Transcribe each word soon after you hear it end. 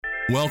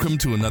Welcome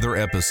to another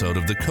episode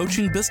of the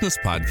Coaching Business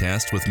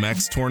Podcast with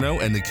Max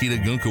Tornow and Nikita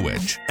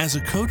Gunkowicz. As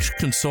a coach,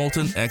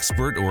 consultant,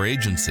 expert, or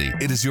agency,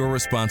 it is your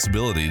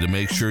responsibility to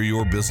make sure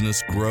your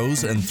business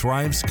grows and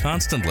thrives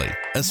constantly.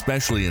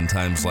 Especially in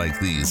times like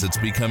these, it's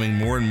becoming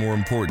more and more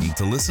important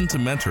to listen to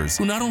mentors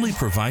who not only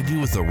provide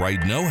you with the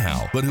right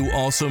know-how, but who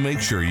also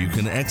make sure you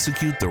can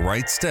execute the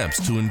right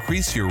steps to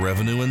increase your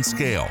revenue and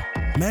scale.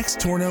 Max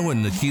Tornow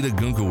and Nikita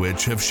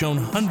Gunkowicz have shown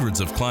hundreds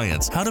of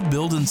clients how to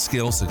build and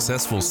scale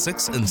successful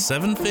 6- and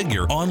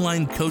 7-figure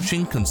online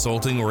coaching,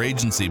 consulting, or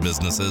agency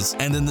businesses.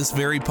 And in this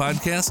very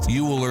podcast,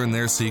 you will learn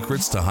their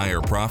secrets to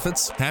higher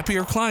profits,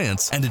 happier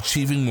clients, and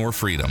achieving more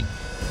freedom.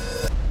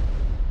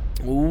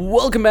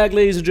 Welcome back,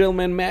 ladies and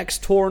gentlemen. Max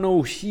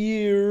Tornow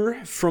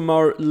here from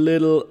our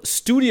little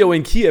studio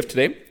in Kiev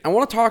today. I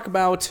want to talk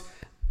about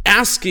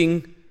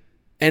asking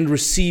and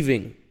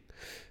receiving.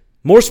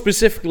 More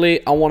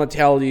specifically, I want to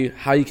tell you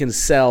how you can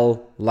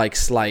sell like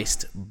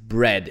sliced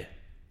bread.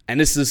 And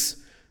this is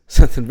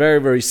something very,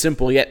 very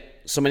simple,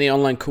 yet so many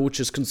online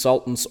coaches,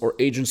 consultants, or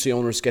agency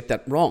owners get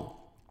that wrong.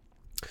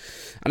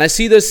 And I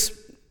see this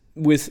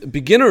with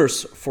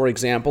beginners, for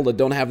example, that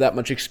don't have that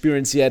much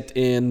experience yet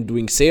in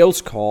doing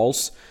sales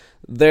calls.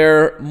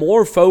 They're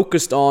more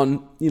focused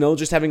on,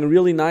 just having a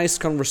really nice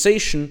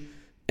conversation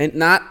and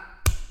not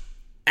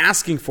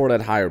asking for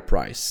that higher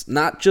price,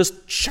 not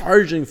just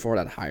charging for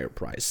that higher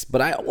price.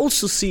 But I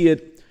also see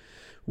it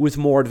with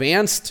more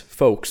advanced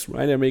folks,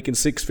 right? They're making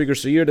 6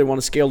 figures a year. They want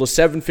to scale to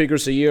 7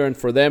 figures a year. And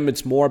for them,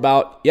 it's more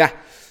about,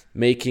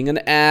 making an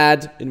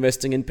ad,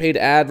 investing in paid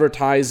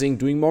advertising,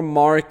 doing more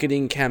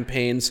marketing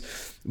campaigns.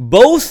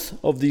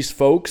 Both of these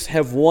folks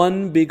have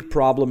one big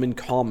problem in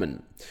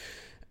common.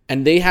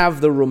 And they have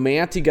the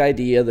romantic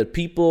idea that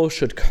people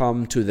should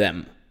come to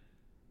them.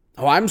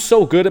 Oh, I'm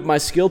so good at my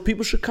skill,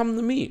 people should come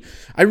to me.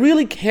 I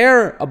really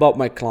care about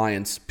my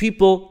clients.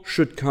 People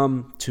should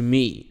come to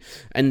me.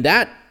 And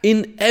that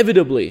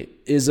inevitably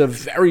is a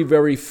very,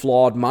 very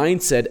flawed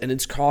mindset, and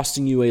it's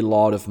costing you a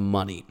lot of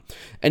money.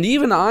 And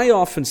even I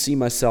often see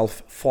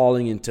myself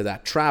falling into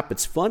that trap.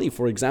 It's funny,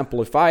 for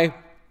example, if I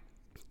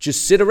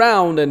just sit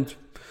around and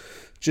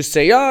just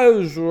say,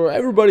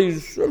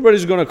 everybody's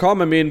going to come.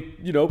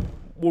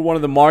 We're one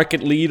of the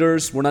market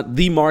leaders. We're not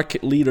the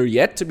market leader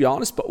yet, to be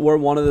honest, but we're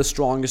one of the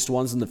strongest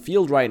ones in the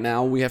field right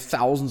now. We have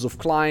thousands of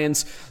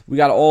clients. We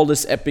got all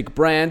this epic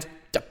brand.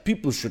 That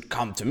people should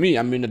come to me.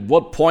 At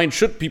what point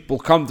should people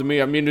come to me?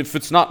 If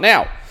it's not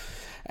now.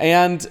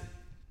 And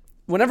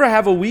whenever I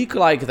have a week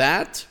like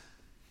that,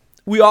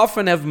 we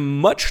often have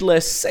much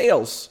less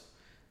sales.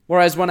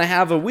 Whereas when I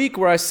have a week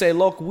where I say,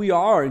 look, we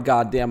are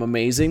goddamn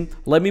amazing.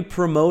 Let me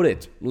promote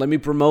it. Let me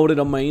promote it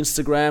on my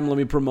Instagram. Let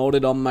me promote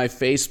it on my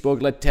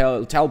Facebook.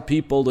 Tell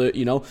people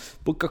to,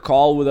 book a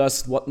call with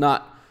us,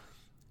 whatnot.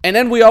 And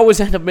then we always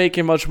end up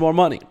making much more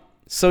money.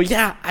 So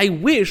I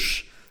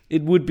wish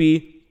it would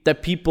be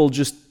that people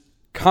just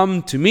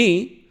come to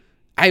me.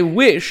 I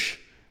wish,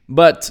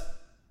 but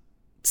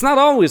it's not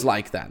always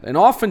like that. And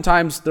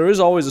oftentimes there is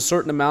always a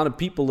certain amount of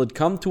people that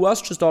come to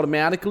us just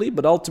automatically,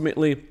 but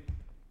ultimately,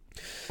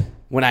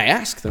 when I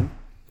ask them,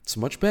 it's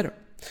much better.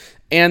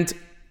 And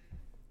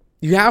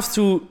you have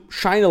to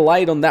shine a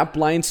light on that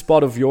blind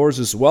spot of yours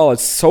as well.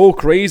 It's so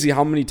crazy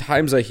how many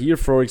times I hear,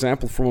 for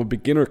example, from a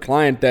beginner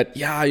client that,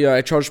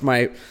 I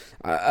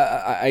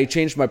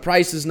changed my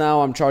prices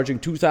now. I'm charging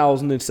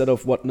 $2,000 instead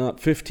of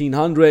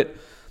 $1,500.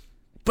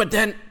 But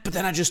then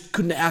I just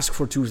couldn't ask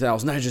for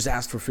 $2,000. I just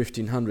asked for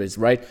 $1,500,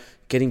 right?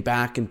 Getting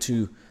back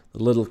into a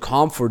little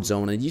comfort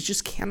zone, and you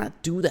just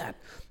cannot do that.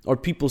 Or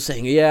people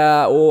saying,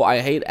 I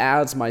hate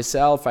ads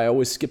myself. I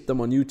always skip them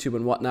on YouTube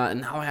and whatnot.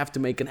 And now I have to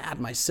make an ad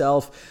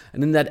myself.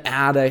 And in that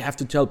ad, I have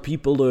to tell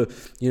people to,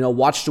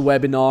 watch the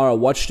webinar or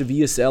watch the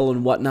VSL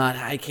and whatnot.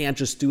 I can't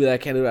just do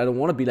that. I don't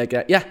want to be like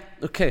that. Yeah,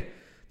 okay.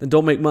 Then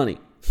don't make money.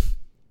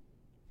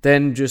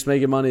 Then just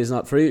making money is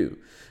not for you.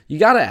 You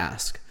got to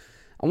ask.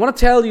 I want to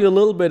tell you a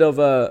little bit of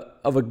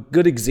a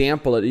good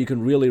example that you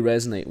can really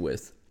resonate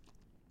with.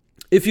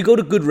 If you go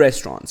to good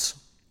restaurants,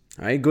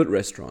 right,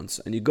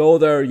 and you go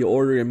there, you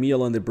order your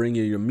meal, and they bring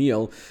you your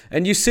meal,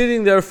 and you're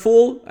sitting there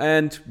full,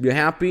 and you're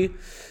happy.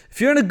 If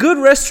you're in a good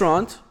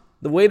restaurant,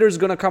 the waiter is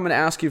going to come and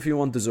ask you if you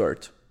want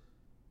dessert.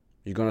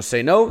 You're going to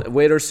say no. The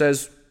waiter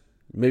says,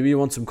 maybe you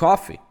want some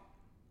coffee.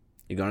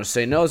 You're going to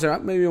say no. Say,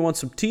 maybe you want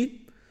some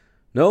tea.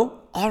 No?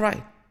 All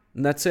right.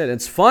 And that's it.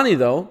 It's funny,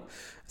 though.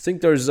 I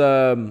think there's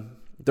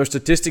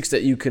statistics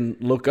that you can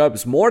look up.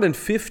 It's more than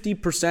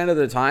 50% of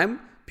the time,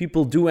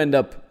 people do end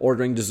up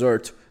ordering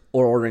dessert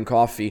or ordering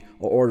coffee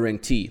or ordering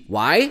tea.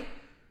 Why?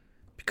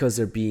 Because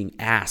they're being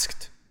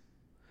asked.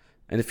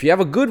 And if you have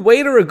a good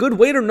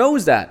waiter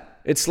knows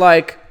that. It's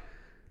like,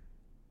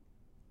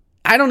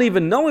 I don't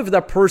even know if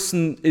that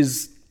person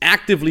is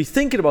actively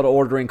thinking about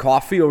ordering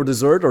coffee or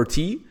dessert or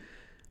tea.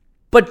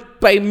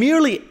 But by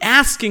merely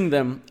asking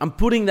them, I'm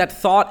putting that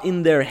thought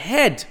in their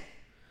head.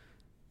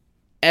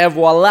 Et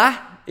voila,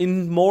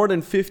 in more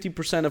than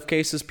 50% of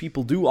cases,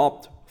 people do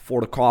opt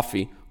for the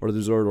coffee or the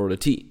dessert or the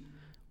tea.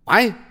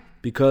 Why?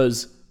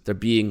 Because they're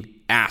being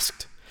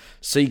asked.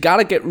 So you got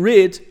to get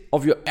rid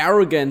of your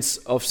arrogance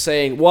of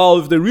saying, well,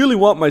 if they really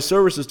want my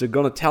services, they're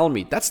going to tell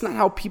me. That's not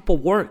how people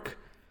work.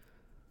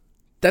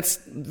 That's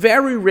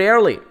very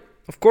rarely.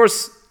 Of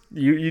course,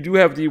 you do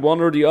have the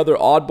one or the other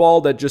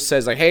oddball that just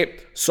says like, hey,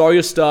 saw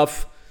your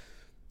stuff,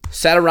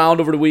 sat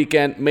around over the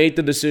weekend, made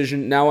the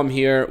decision, now I'm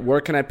here,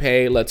 where can I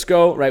pay, let's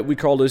go, right? We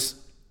call this,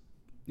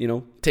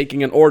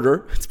 taking an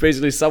order. It's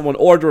basically someone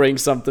ordering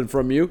something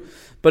from you.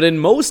 But in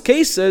most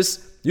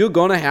cases, you're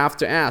going to have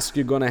to ask.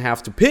 You're going to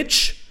have to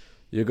pitch.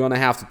 You're going to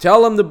have to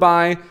tell them to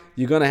buy.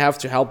 You're going to have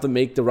to help them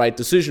make the right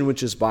decision,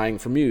 which is buying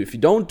from you. If you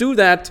don't do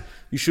that,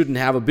 you shouldn't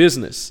have a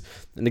business.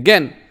 And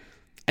again,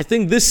 I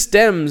think this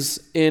stems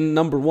in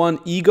number one,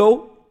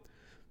 ego.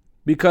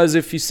 Because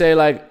if you say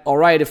like, all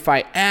right, if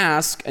I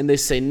ask and they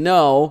say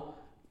no,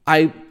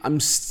 I'm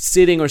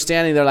sitting or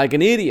standing there like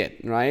an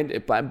idiot,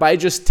 right? By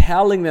just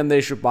telling them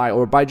they should buy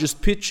or by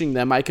just pitching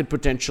them, I could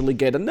potentially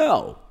get a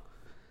no.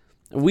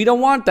 And we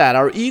don't want that.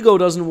 Our ego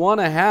doesn't want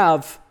to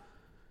have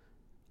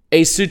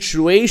a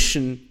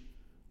situation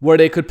where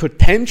they could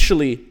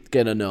potentially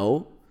get a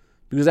no,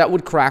 because that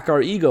would crack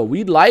our ego.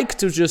 We'd like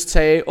to just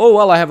say, oh,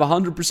 well, I have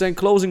 100%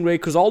 closing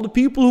rate because all the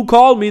people who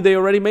called me, they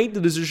already made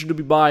the decision to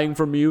be buying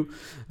from you,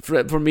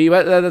 from me.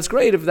 That's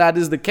great if that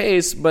is the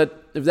case, but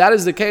if that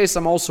is the case,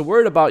 I'm also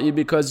worried about you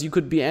because you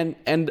could be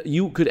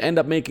you could end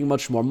up making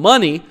much more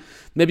money.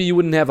 Maybe you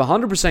wouldn't have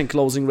 100%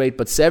 closing rate,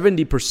 but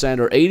 70%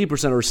 or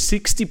 80% or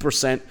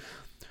 60%.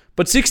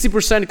 But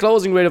 60%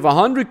 closing rate of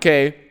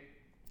 100K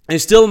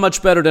is still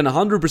much better than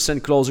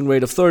 100% closing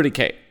rate of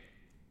 30K.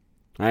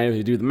 Right? If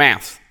you do the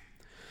math.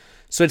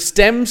 So it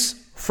stems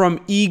from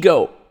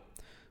ego.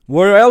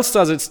 Where else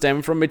does it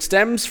stem from? It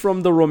stems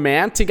from the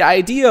romantic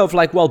idea of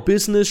like, well,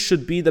 business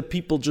should be that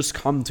people just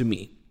come to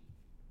me.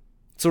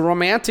 It's a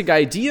romantic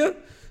idea,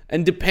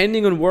 and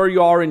depending on where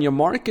you are in your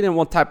market and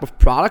what type of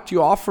product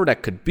you offer,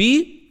 that could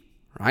be,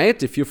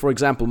 right? If you're, for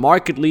example,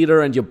 market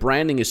leader and your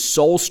branding is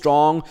so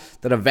strong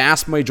that a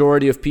vast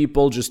majority of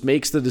people just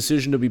makes the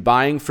decision to be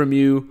buying from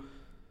you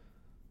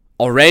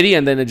already,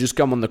 and then they just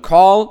come on the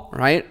call,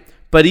 right?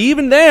 But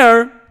even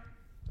there,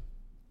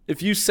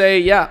 if you say,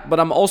 yeah, but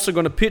I'm also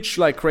going to pitch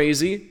like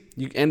crazy,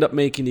 you end up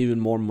making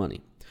even more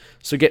money.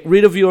 So get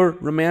rid of your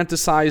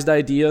romanticized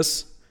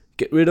ideas.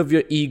 Get rid of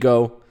your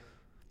ego.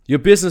 Your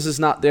business is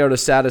not there to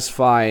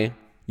satisfy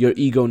your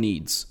ego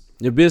needs.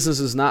 Your business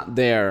is not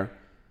there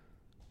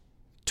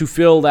to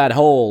fill that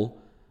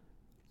hole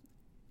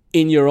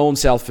in your own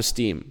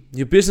self-esteem.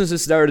 Your business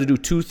is there to do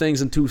two things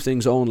and two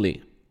things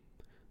only.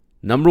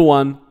 Number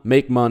one,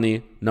 make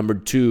money. Number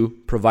two,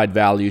 provide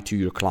value to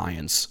your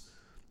clients.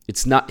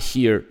 It's not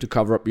here to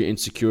cover up your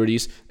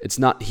insecurities. It's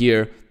not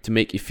here to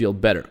make you feel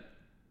better.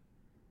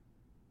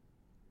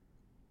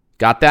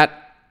 Got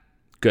that?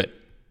 Good.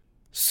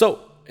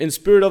 So, in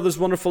spirit of this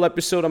wonderful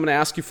episode, I'm going to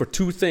ask you for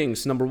two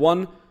things. Number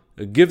one,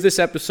 give this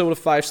episode a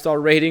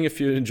 5-star rating if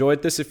you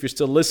enjoyed this, if you're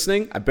still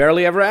listening. I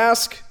barely ever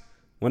ask.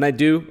 When I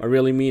do, I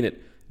really mean it.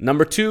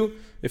 Number two,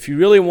 if you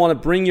really want to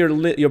bring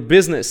your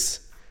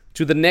business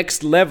to the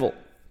next level,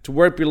 to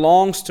where it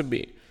belongs to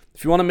be,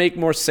 if you want to make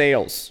more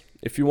sales,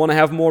 if you want to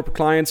have more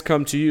clients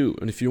come to you,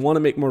 and if you want to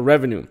make more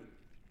revenue,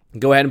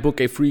 go ahead and book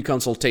a free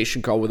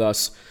consultation call with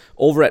us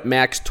over at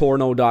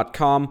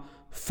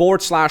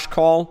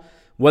maxtorno.com/call.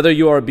 Whether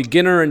you are a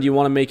beginner and you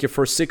want to make your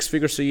first 6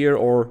 figures a year,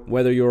 or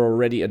whether you're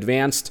already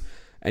advanced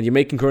and you're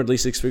making currently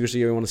 6 figures a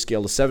year, you want to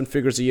scale to 7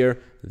 figures a year,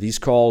 these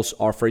calls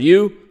are for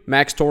you.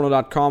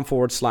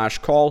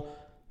 maxtorno.com/call.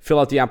 Fill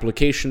out the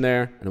application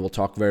there, and we'll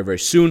talk very, very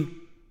soon.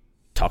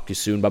 Talk to you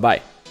soon.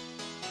 Bye-bye.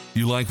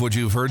 You like what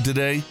you've heard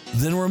today?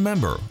 Then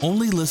remember,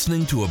 only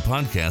listening to a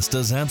podcast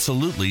does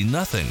absolutely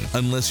nothing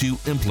unless you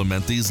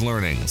implement these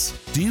learnings.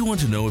 Do you want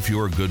to know if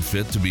you're a good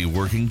fit to be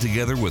working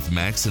together with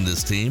Max and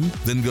his team?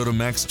 Then go to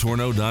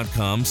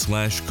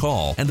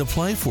maxtorno.com/call and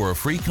apply for a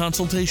free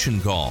consultation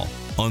call.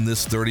 On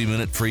this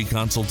 30-minute free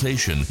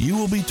consultation, you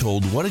will be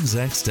told what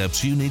exact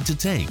steps you need to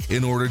take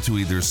in order to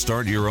either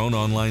start your own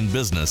online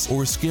business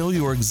or scale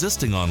your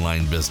existing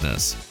online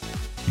business.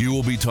 You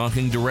will be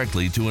talking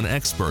directly to an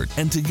expert,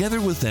 and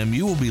together with them,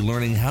 you will be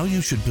learning how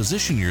you should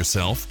position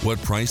yourself, what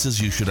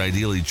prices you should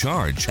ideally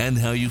charge, and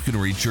how you can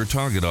reach your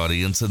target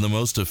audience in the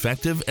most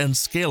effective and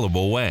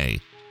scalable way.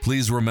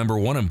 Please remember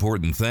one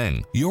important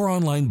thing. Your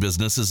online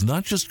business is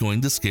not just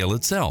going to scale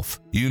itself.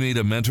 You need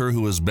a mentor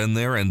who has been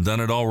there and done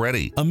it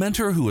already. A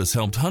mentor who has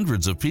helped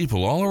hundreds of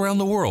people all around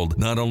the world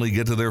not only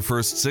get to their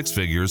first 6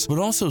 figures, but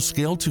also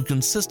scale to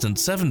consistent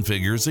 7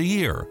 figures a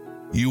year.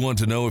 You want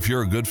to know if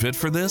you're a good fit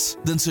for this?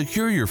 Then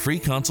secure your free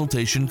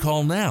consultation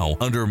call now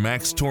under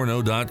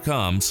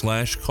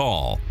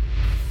maxtorno.com/call.